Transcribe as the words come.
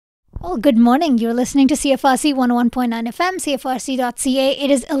Well, good morning. You're listening to CFRC 101.9 FM, cfrc.ca.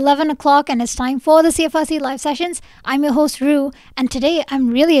 It is 11 o'clock and it's time for the CFRC live sessions. I'm your host, Rue, and today I'm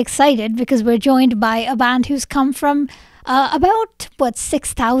really excited because we're joined by a band who's come from about,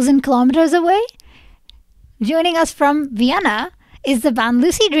 6,000 kilometers away? Joining us from Vienna is the band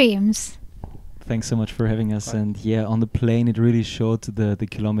Lucy Dreams. Thanks so much for having us. And yeah, on the plane it really showed the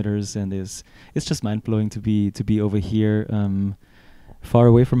kilometers, and it's just mind blowing to be over here, far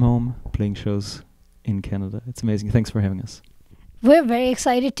away from home, playing shows in Canada. It's amazing. Thanks for having us. We're very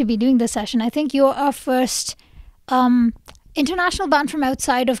excited to be doing this session. I think you're our first international band from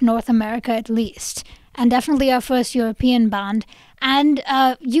outside of North America, at least, and definitely our first European band. And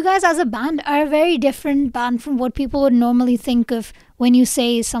you guys as a band are a very different band from what people would normally think of when you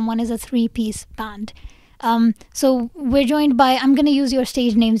say someone is a three-piece band. So we're joined by, I'm going to use your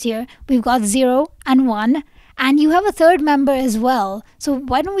stage names here. We've got 0 and 1, and you have a third member as well. So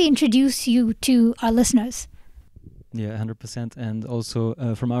why don't we introduce you to our listeners? Yeah, 100%. And also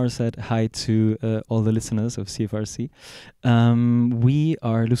from our side, hi to all the listeners of CFRC. We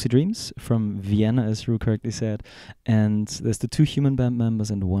are Lucy Dreams from Vienna, as Rue correctly said. And there's the 2 human band members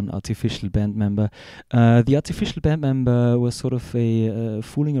and 1 artificial band member. The artificial band member was sort of a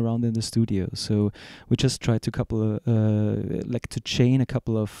fooling around in the studio. So we just tried to chain a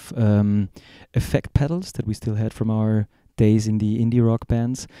couple of effect pedals that we still had from our days in the indie rock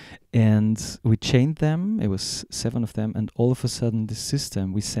bands, and we chained them. It was 7 of them, and all of a sudden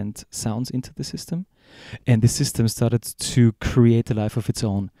we sent sounds into the system, and the system started to create a life of its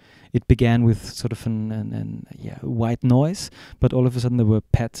own. It began with sort of an white noise, but all of a sudden there were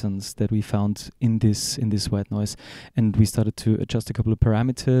patterns that we found in this white noise, and we started to adjust a couple of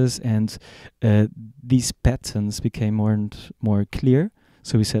parameters, and these patterns became more and more clear.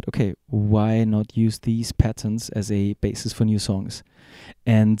 So we said, okay, why not use these patterns as a basis for new songs?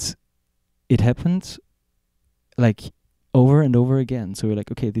 And it happened like over and over again. So we're like,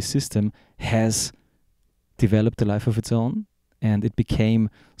 okay, this system has developed a life of its own, and it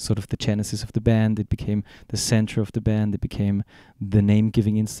became sort of the genesis of the band. It became the center of the band. It became the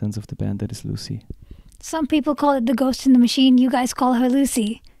name-giving instance of the band that is Lucy. Some people call it the ghost in the machine. You guys call her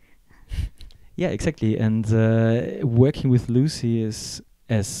Lucy. Yeah, exactly. And working with Lucy is,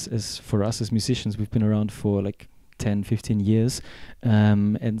 as for us as musicians, we've been around for like 10, 15 years,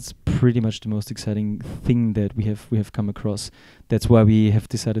 and it's pretty much the most exciting thing that we have come across. That's why we have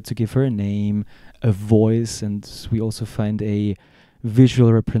decided to give her a name, a voice, and we also find a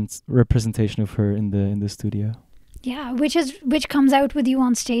visual representation of her in the studio. Yeah, which comes out with you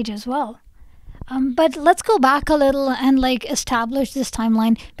on stage as well. But let's go back a little and establish this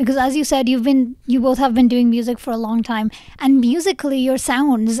timeline, because as you said, you both have been doing music for a long time, and musically your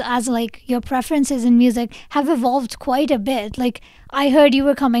sounds, as your preferences in music, have evolved quite a bit. I heard you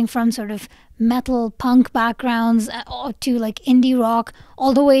were coming from sort of metal punk backgrounds to indie rock,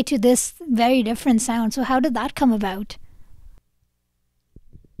 all the way to this very different sound. So how did that come about?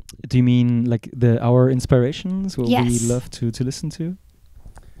 Do you mean our inspirations, what Yes. we love to listen to?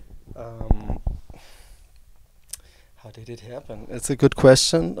 How did it happen? It's a good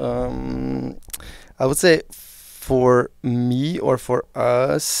question. I would say for me or for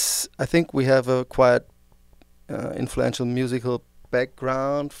us, I think we have a quite influential musical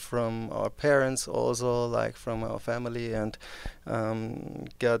background from our parents, also from our family, and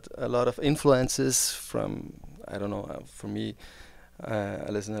got a lot of influences from, I don't know, for me, I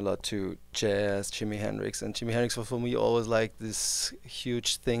listen a lot to jazz, Jimi Hendrix, and Jimi Hendrix was for me always this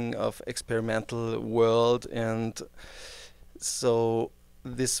huge thing of experimental world, and so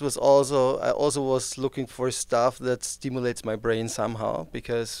this was also, I also was looking for stuff that stimulates my brain somehow,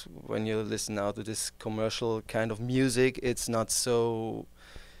 because when you listen now to this commercial kind of music, it's not so,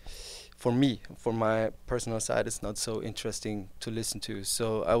 for me, for my personal side, it's not so interesting to listen to.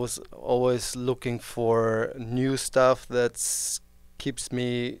 So I was always looking for new stuff that's keeps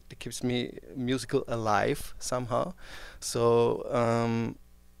me musical alive somehow. So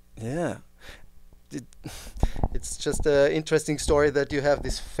it's just an interesting story that you have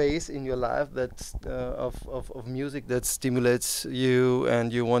this phase in your life that's of music that stimulates you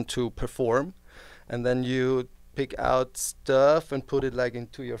and you want to perform, and then you pick out stuff and put it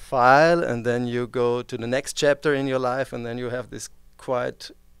into your file, and then you go to the next chapter in your life, and then you have this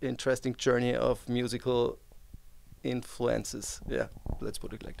quite interesting journey of musical influences. Yeah, let's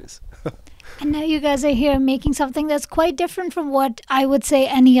put it like this. And now you guys are here making something that's quite different from what I would say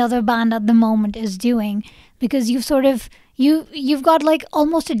any other band at the moment is doing, because you've sort of you've got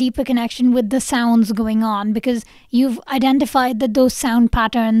almost a deeper connection with the sounds going on, because you've identified that those sound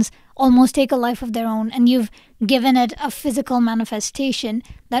patterns almost take a life of their own, and you've given it a physical manifestation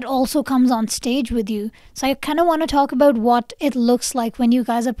that also comes on stage with you. So I kind of want to talk about what it looks like when you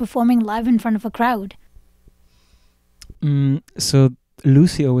guys are performing live in front of a crowd. So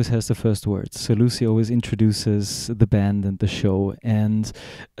Lucy always has the first words. So Lucy always introduces the band and the show, and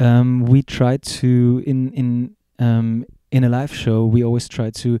we try to in a live show we always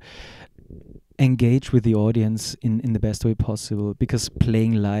try to engage with the audience in the best way possible, because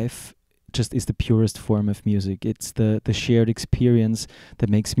playing live just is the purest form of music. It's the shared experience that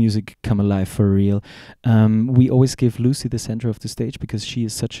makes music come alive for real. We always give Lucy the center of the stage because she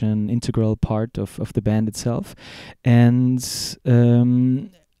is such an integral part of the band itself. And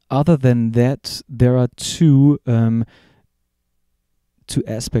other than that, there are two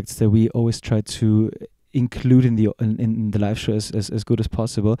aspects that we always try to include in the live show as good as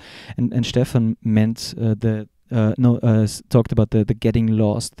possible. And Stefan meant talked about the getting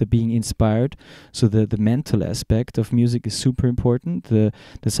lost, the being inspired. So the mental aspect of music is super important. The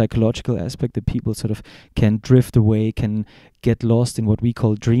psychological aspect, that people sort of can drift away, can get lost in what we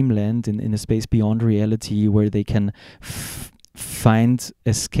call dreamland, in a space beyond reality where they can find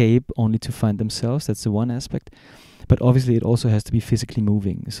escape only to find themselves. That's the one aspect. But obviously it also has to be physically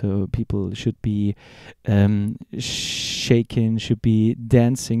moving. So people should be shaking, should be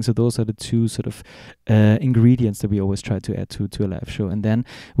dancing. So those are the two sort of ingredients that we always try to add to a live show. And then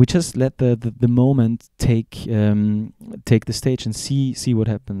we just let the moment take the stage and see what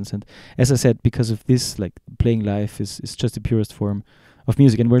happens. And as I said, because of this, like, playing live is just the purest form of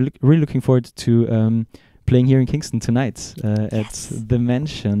music. And we're really looking forward to playing here in Kingston tonight at the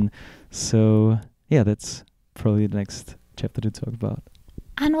Mansion. So yeah, that's probably the next chapter to talk about.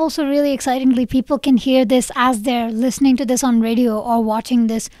 And also, really excitingly, people can hear this as they're listening to this on radio or watching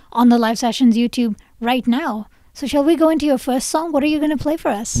this on the Live Sessions YouTube right now. So shall we go into your first song? What are you going to play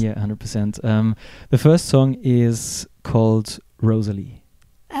for us? Yeah, 100%. The first song is called Rosalie.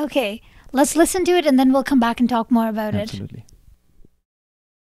 Okay, let's listen to it and then we'll come back and talk more about it. Absolutely.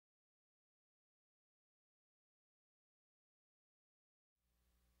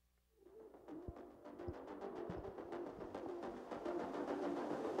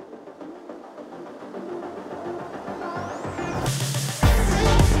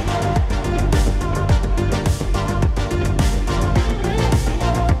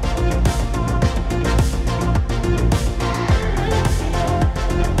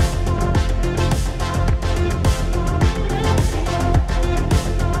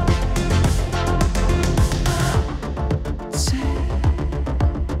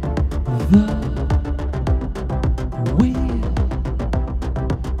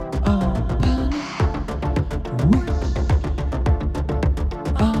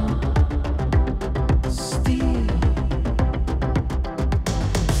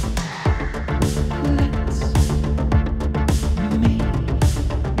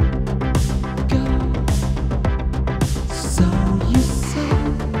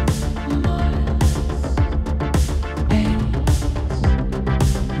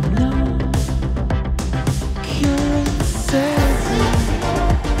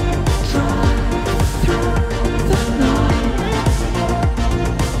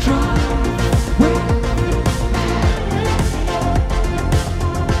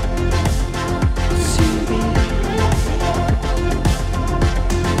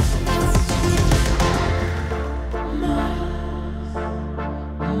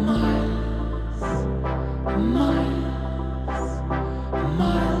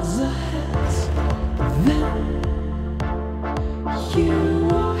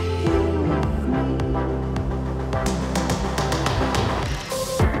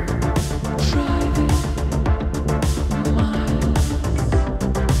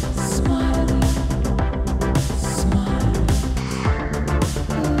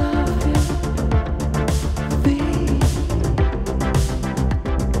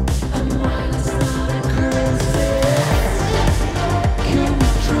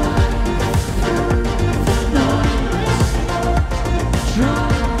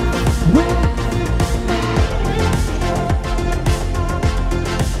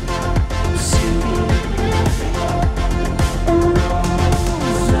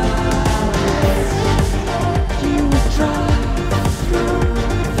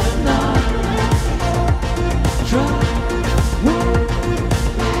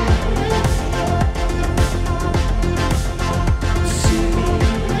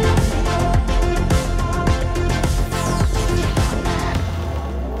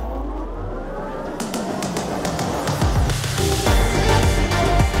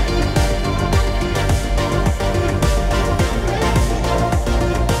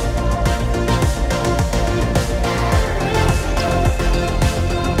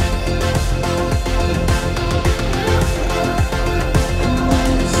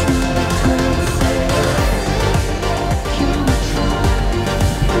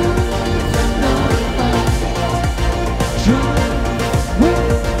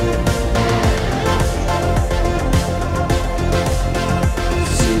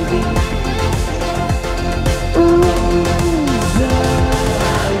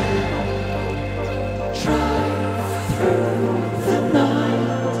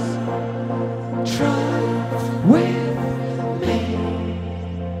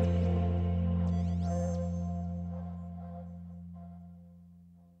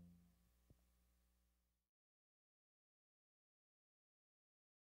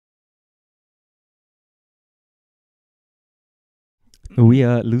 We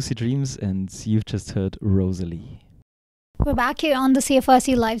are Lucid Dreams, and you've just heard Rosalie. We're back here on the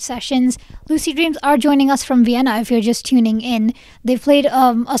CFRC live sessions. Lucid Dreams are joining us from Vienna if you're just tuning in. They played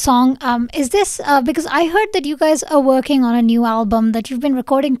a song. Is this because I heard that you guys are working on a new album that you've been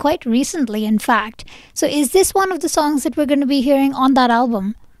recording quite recently, in fact. So is this one of the songs that we're going to be hearing on that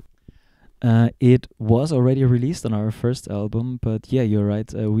album? It was already released on our first album, but yeah, you're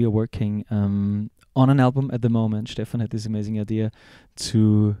right. We are working on an album at the moment. Stefan had this amazing idea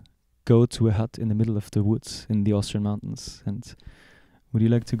to go to a hut in the middle of the woods in the Austrian mountains. And would you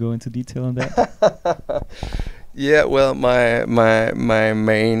like to go into detail on that? Yeah, well, my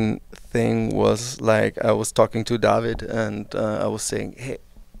main thing was like I was talking to David, and I was saying, hey,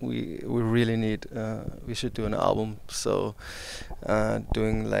 we really need we should do an album. So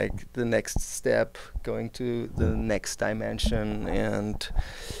doing like the next step, going to the next dimension, and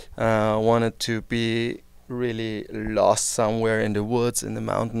wanted to be really lost somewhere in the woods, in the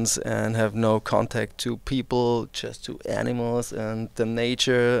mountains, and have no contact to people, just to animals and the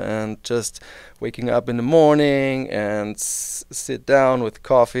nature, and just waking up in the morning and sit down with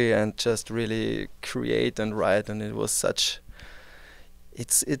coffee and just really create and write. And it was such,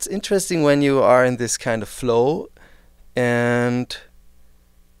 it's interesting when you are in this kind of flow and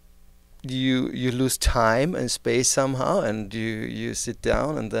you lose time and space somehow, and you sit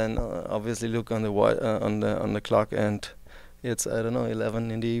down and then obviously look on the on the clock, and it's, I don't know,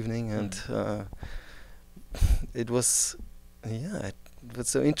 11 in the evening, and it was it was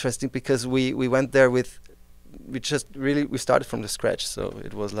so interesting because we went there with, we started from the scratch, so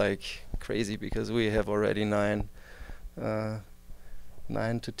it was like crazy because we have already 9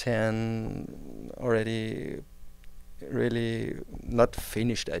 to 10 already really not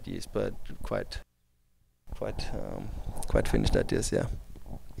finished ideas, but quite finished ideas, yeah.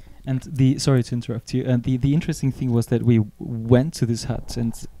 And sorry to interrupt you. And the interesting thing was that we went to this hut,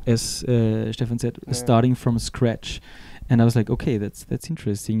 and as Stefan said, starting from scratch. And I was like, okay, that's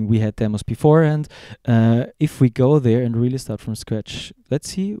interesting. We had demos before, and if we go there and really start from scratch, let's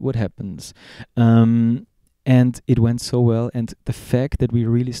see what happens. And it went so well, and the fact that we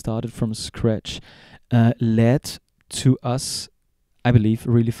really started from scratch led to us, I believe,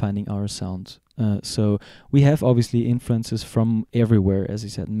 really finding our sound. So we have obviously influences from everywhere, as you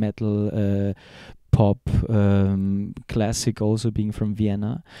said, metal, pop, classic also being from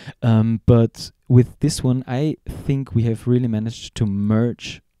Vienna. But with this one, I think we have really managed to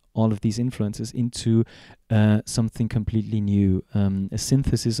merge all of these influences into something completely new, a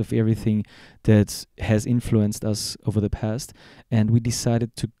synthesis of everything that has influenced us over the past. And we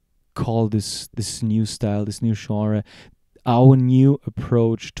decided to call this new style, this new genre, our new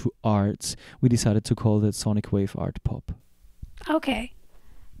approach to arts. We decided to call that sonic wave art pop. Okay.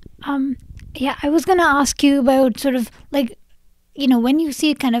 Yeah, I was gonna ask you about sort of like, you know, when you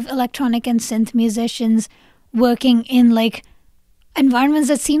see kind of electronic and synth musicians working in like environments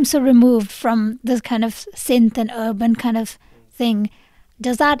that seem so removed from this kind of synth and urban kind of thing,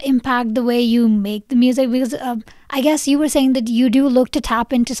 does that impact the way you make the music? Because I guess you were saying that you do look to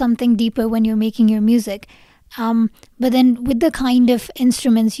tap into something deeper when you're making your music. But then with the kind of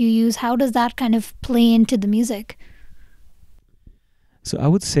instruments you use, how does that kind of play into the music? So I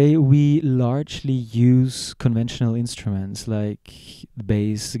would say we largely use conventional instruments like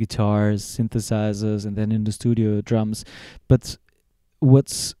bass, guitars, synthesizers, and then in the studio, drums. But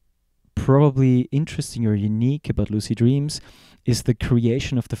what's probably interesting or unique about Lucid Dreams is the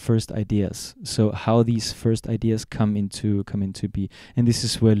creation of the first ideas. So how these first ideas come into be, and this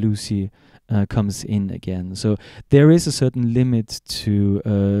is where Lucy comes in again. So there is a certain limit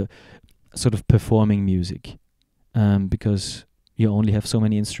to sort of performing music, because you only have so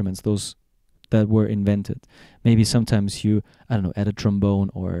many instruments, those that were invented. Maybe sometimes you, I don't know, add a trombone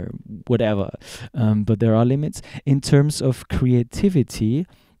or whatever, but there are limits. In terms of creativity,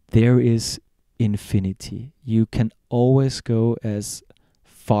 there is infinity. You can always go as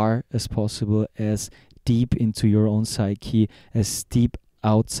far as possible, as deep into your own psyche, as deep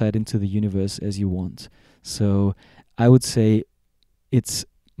outside into the universe as you want. So I would say it's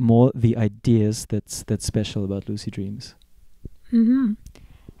more the ideas that's special about Lucid Dreams. Mm-hmm.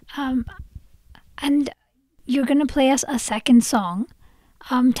 And you're going to play us a second song.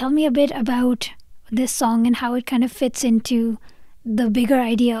 Tell me a bit about this song and how it kind of fits into the bigger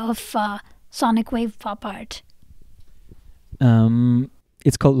idea of sonic wave pop art.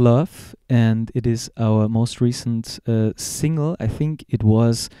 It's called Love, and it is our most recent single. I think it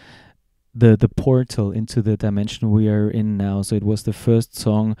was the portal into the dimension we are in now. So it was the first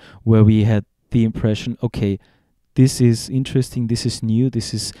song where we had the impression, okay, this is interesting, this is new,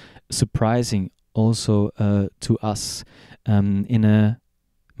 this is surprising. also to us.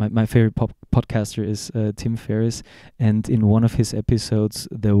 My favorite podcaster is Tim Ferriss, and in one of his episodes,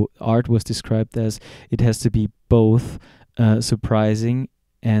 the art was described as it has to be both surprising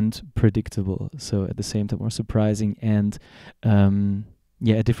and predictable. So at the same time, or surprising and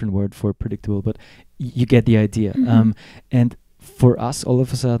a different word for predictable, but you get the idea. And for us, all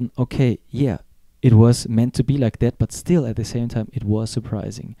of a sudden, okay, yeah, it was meant to be like that, but still at the same time, it was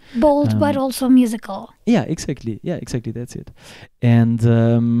surprising. Bold, but also musical. Yeah, exactly. That's it.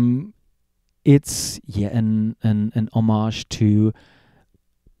 And it's an homage to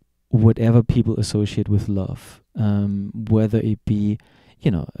whatever people associate with love, whether it be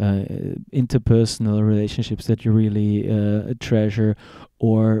interpersonal relationships that you really treasure,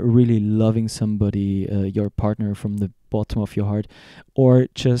 or really loving somebody, your partner, from the bottom of your heart, or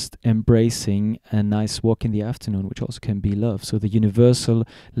just embracing a nice walk in the afternoon, which also can be love. So the universal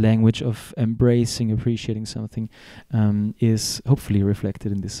language of embracing, appreciating something is hopefully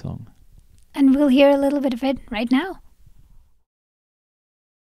reflected in this song. And we'll hear a little bit of it right now.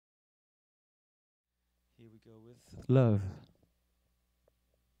 Here we go with Love.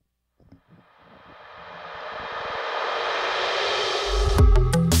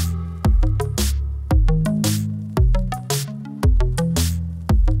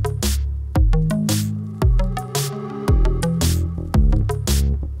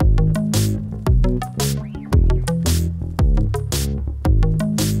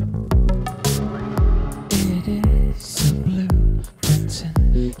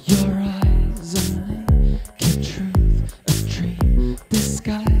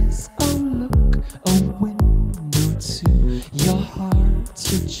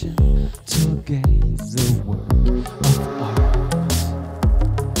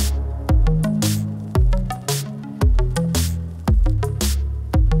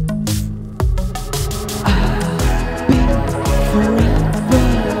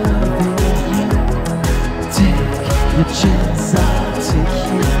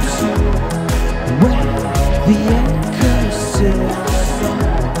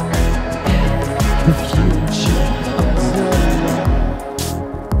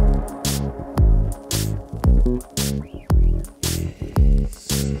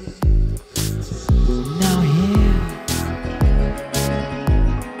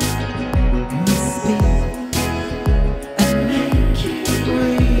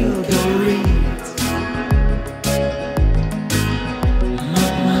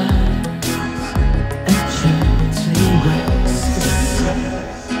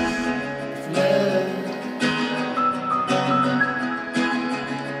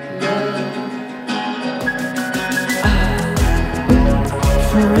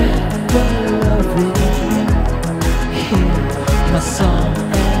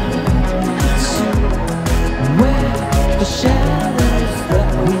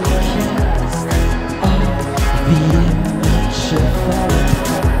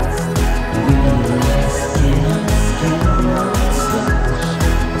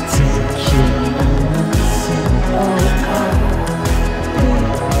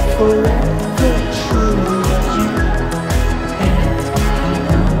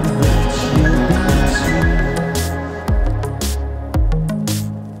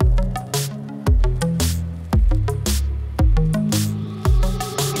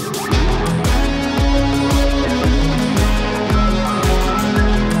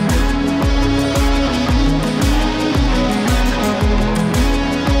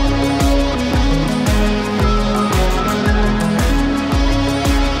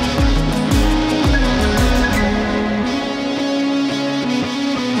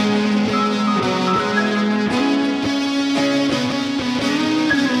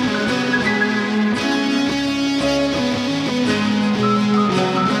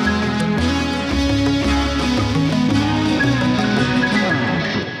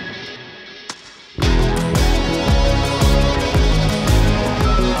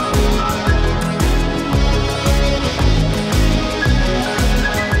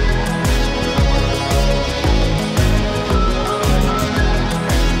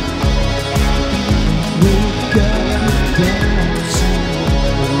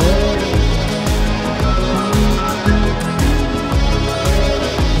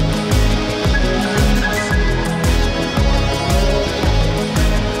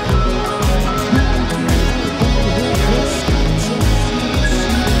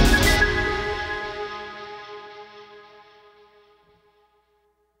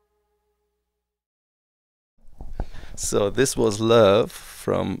 So this was Love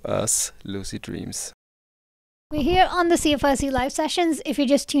from us, Lucid Dreams. We're here on the CFRC live sessions. If you're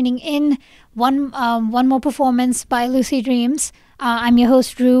just tuning in, one more performance by Lucid Dreams. I'm your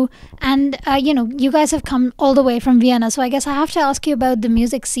host, Rue. And, you guys have come all the way from Vienna. So I guess I have to ask you about the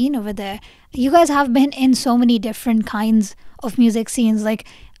music scene over there. You guys have been in so many different kinds of music scenes. Like,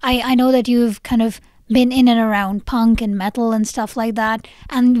 I know that you've kind of been in and around punk and metal and stuff like that.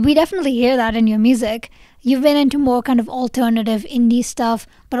 And we definitely hear that in your music. You've been into more kind of alternative indie stuff,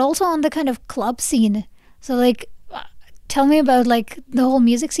 but also on the kind of club scene. So, like, tell me about, like, the whole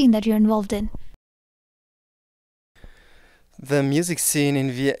music scene that you're involved in. The music scene in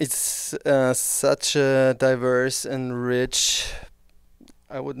Vienna, it's such a diverse and rich,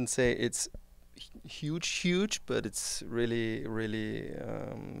 I wouldn't say it's huge, but it's really, really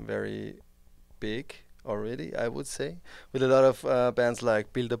very big already, I would say. With a lot of bands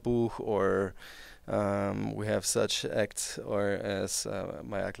like Bilderbuch, or we have such acts or as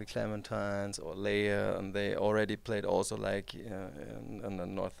My Ugly Clementines or Leia, and they already played also like in the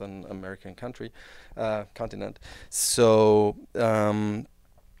Northern American continent. So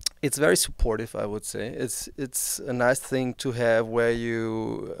it's very supportive, I would say. It's a nice thing to have where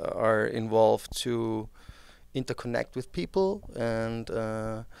you are involved to interconnect with people and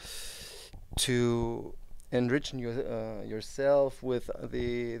to enrich yourself with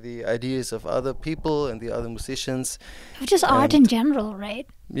the ideas of other people and the other musicians. Just art in general, right?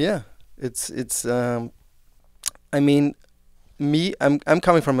 Yeah, it's. I mean, I'm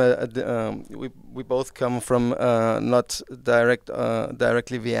coming from we both come from not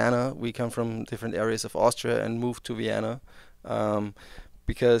directly Vienna. We come from different areas of Austria and moved to Vienna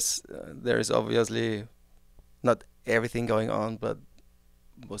because there is obviously not everything going on, but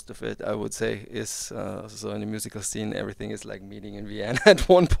most of it, I would say, is so in the musical scene, everything is like meeting in Vienna at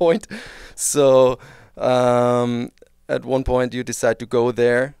one point. So at one point you decide to go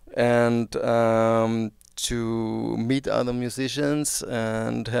there and to meet other musicians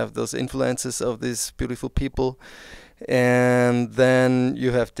and have those influences of these beautiful people. And then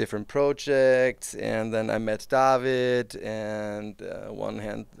you have different projects, and then I met David, and one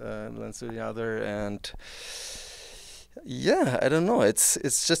hand lends to the other, and yeah, I don't know.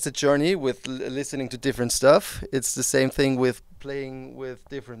 It's just a journey with listening to different stuff. It's the same thing with playing with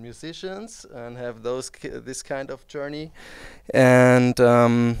different musicians and have this kind of journey. And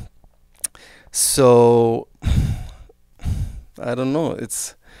so I don't know.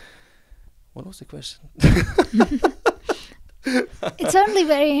 What was the question? It's certainly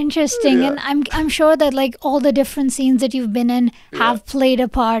very interesting, and I'm sure that like all the different scenes that you've been in have played a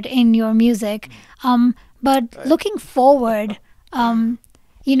part in your music. But looking forward,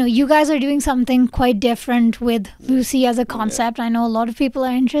 you guys are doing something quite different with Lucy as a concept. I know a lot of people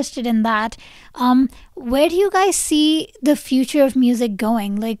are interested in that. Where do you guys see the future of music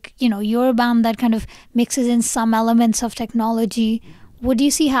going? Like, you're a band that kind of mixes in some elements of technology. What do you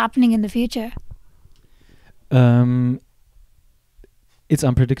see happening in the future? It's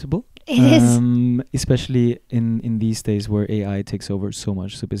unpredictable. It is. Especially in these days where AI takes over so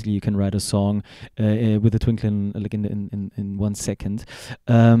much. So basically, you can write a song with a twinkle, like in 1 second.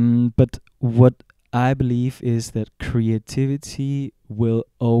 But what I believe is that creativity will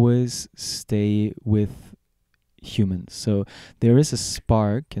always stay with humans. So there is a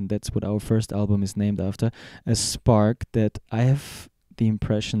spark, and that's what our first album is named after. A spark that I have the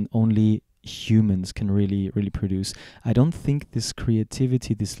impression only humans can really produce. I don't think this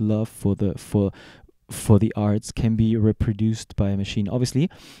creativity, this love for the arts can be reproduced by a machine. Obviously,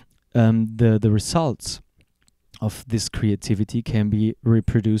 the results of this creativity can be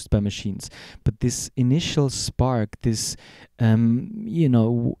reproduced by machines, but this initial spark, this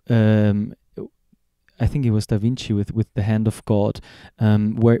I think it was Da Vinci with the hand of God,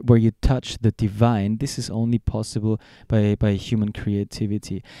 where you touch the divine. This is only possible by human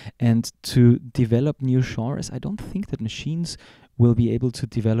creativity. And to develop new genres, I don't think that machines will be able to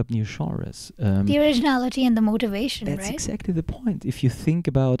develop new genres. The originality and the motivation, that's right? exactly the point. If you think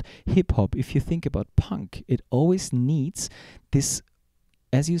about hip-hop, if you think about punk, it always needs this,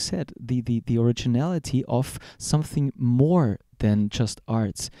 as you said, the originality of something more than just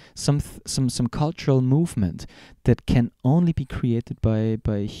arts, some cultural movement that can only be created by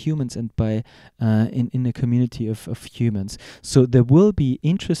humans and by in a community of humans. So there will be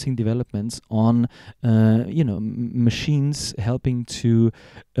interesting developments on machines helping to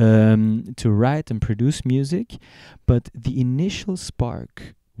write and produce music, but the initial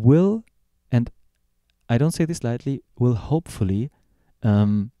spark will, and I don't say this lightly, will hopefully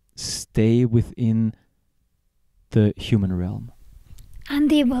stay within the human realm. And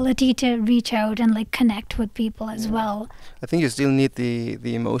the ability to reach out and like connect with people as well. I think you still need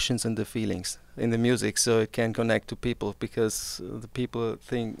the emotions and the feelings. in the music, so it can connect to people, because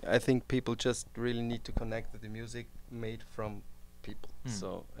I think people just really need to connect with the music made from people.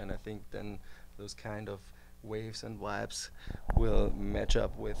 So, and I think then those kind of waves and vibes will match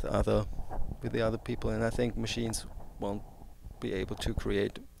up with the other people, and I think machines won't be able to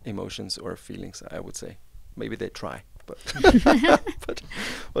create emotions or feelings, I would say. Maybe they try, but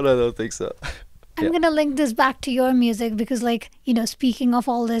but I don't think so. I'm going to link this back to your music because, like, you know, speaking of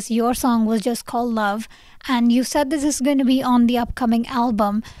all this, your song was just called Love, and you said this is going to be on the upcoming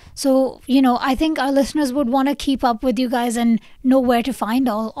album. So, you know, I think our listeners would want to keep up with you guys and know where to find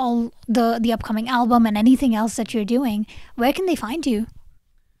all the upcoming album and anything else that you're doing. Where can they find you?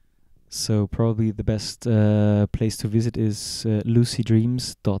 So probably the best place to visit is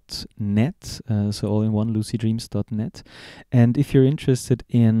lucydreams.net. So all in one, lucydreams.net. And if you're interested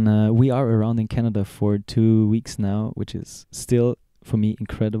in, we are around in Canada for 2 weeks now, which is still for me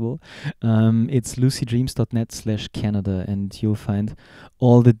incredible. It's lucydreams.net/Canada, and you'll find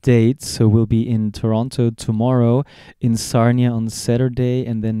all the dates. So we'll be in Toronto tomorrow, in Sarnia on Saturday,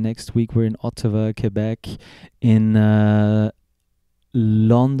 and then next week we're in Ottawa, Quebec, in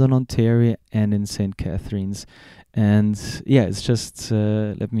London, Ontario, and in St. Catharines. And yeah, it's just,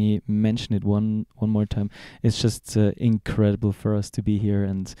 let me mention it one more time. It's just incredible for us to be here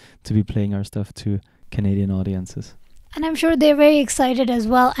and to be playing our stuff to Canadian audiences. And I'm sure they're very excited as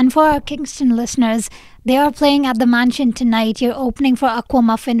well. And for our Kingston listeners, they are playing at the Mansion tonight. You're opening for Aqua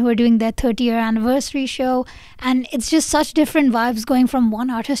Muffin, who are doing their 30-year anniversary show. And it's just such different vibes going from one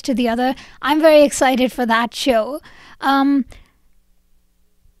artist to the other. I'm very excited for that show.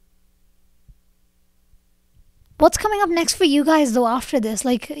 What's coming up next for you guys, though, after this?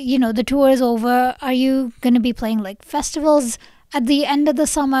 Like, you know, the tour is over. Are you going to be playing, like, festivals at the end of the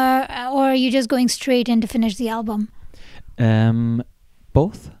summer, or are you just going straight in to finish the album?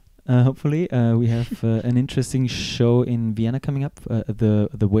 Both, hopefully. We have an interesting show in Vienna coming up,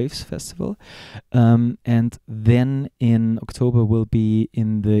 the Waves Festival. And then in October, we'll be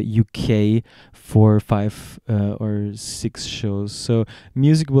in the UK for 5 or 6 shows. So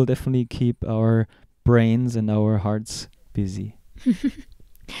music will definitely keep our brains and our hearts busy.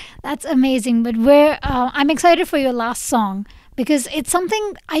 That's amazing. But I'm excited for your last song, because it's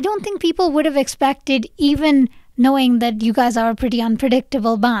something I don't think people would have expected, even knowing that you guys are a pretty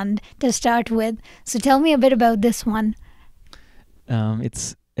unpredictable band to start with. So tell me a bit about this one.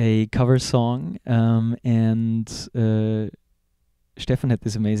 It's a cover song, and Stefan had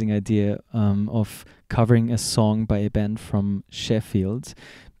this amazing idea of covering a song by a band from Sheffield,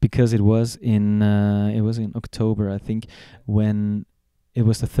 because it was in October, I think, when it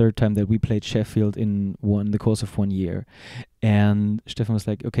was the 3rd time that we played Sheffield in the course of 1 year. And Stefan was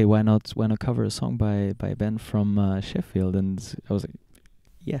like, okay, why not cover a song by a band from Sheffield? And I was like,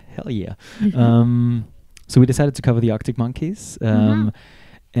 yeah, hell yeah. So we decided to cover the Arctic Monkeys. And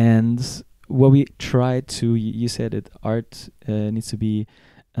what we tried to, you said it, art needs to be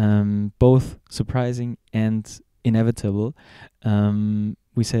both surprising and inevitable.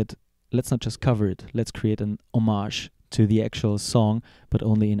 We said, let's not just cover it, let's create an homage to the actual song, but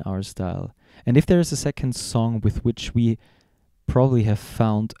only in our style. And if there is a second song with which we probably have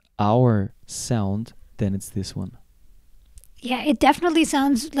found our sound, then it's this one. Yeah, it definitely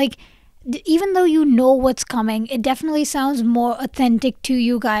sounds like, even though you know what's coming, it definitely sounds more authentic to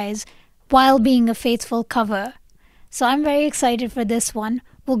you guys while being a faithful cover. So I'm very excited for this one.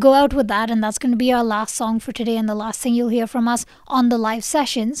 We'll go out with that, and that's going to be our last song for today and the last thing you'll hear from us on the live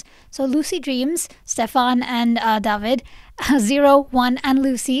sessions. So Lucid Dreams, Stefan and David, 0, 1 and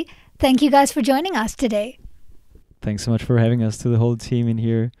Lucy, thank you guys for joining us today. Thanks so much for having us, to the whole team in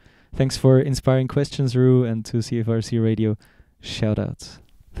here. Thanks for inspiring questions, Rue, and to CFRC Radio. Shout outs.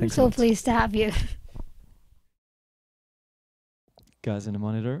 Thanks I'm so pleased to have you. Guys in the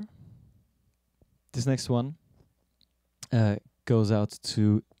monitor. This next one goes out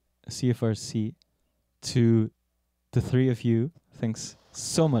to CFRC, to the 3 of you. Thanks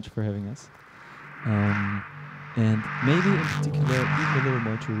so much for having us. And maybe in particular, even a little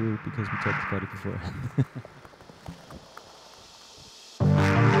more to Rue, because we talked about it before.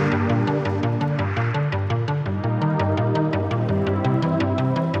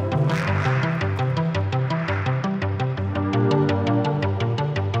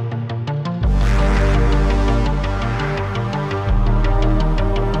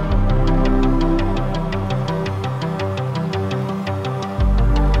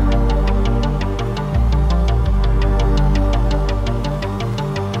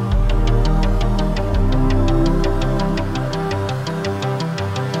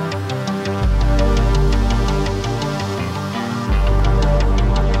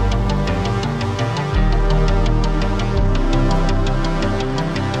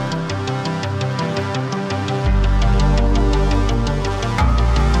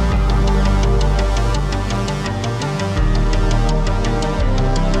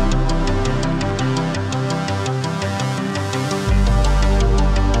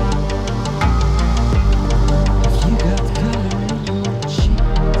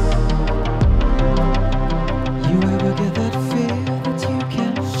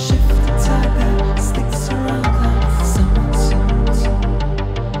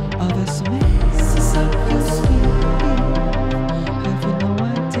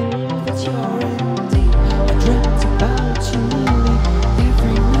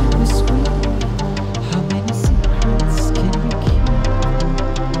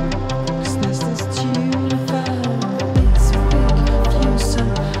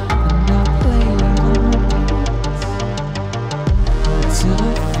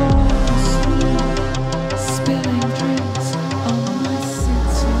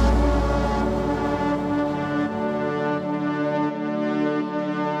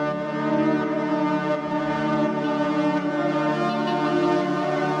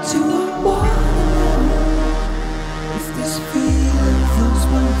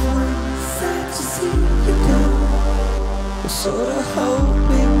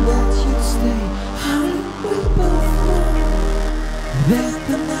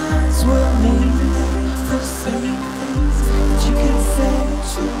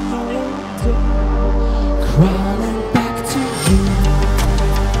 crawling back to you.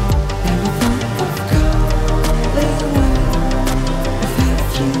 Never thought of calling when I've had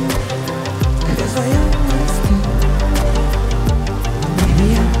you, 'cause I always do. Maybe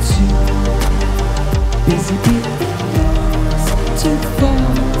I'm too busy being yours to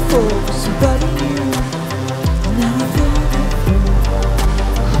fall for somebody new. Now I thought it through,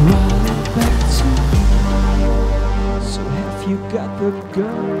 crawling back to you. So have you got the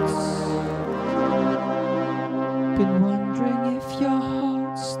guts? Been wondering if your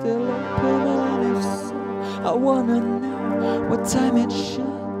heart's still open, and if so, I wanna know what time it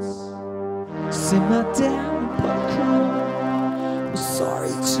shuts. Simmer down, popcorn. I'm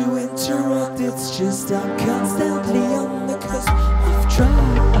sorry to interrupt, it's just I'm constantly on the cusp of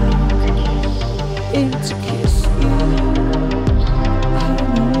trying to kiss you. I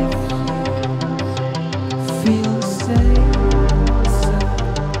don't know if you feel the same as I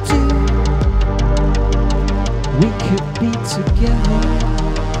do. We could be together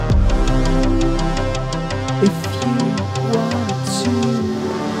if you wanted to.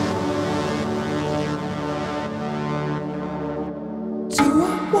 Do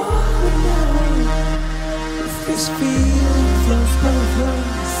I wanna know if this feeling flows both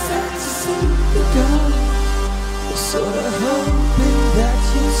ways? Sad to see you go, sort of hoping that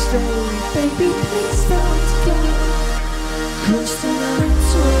you stay. Baby, please don't go, 'cause tonight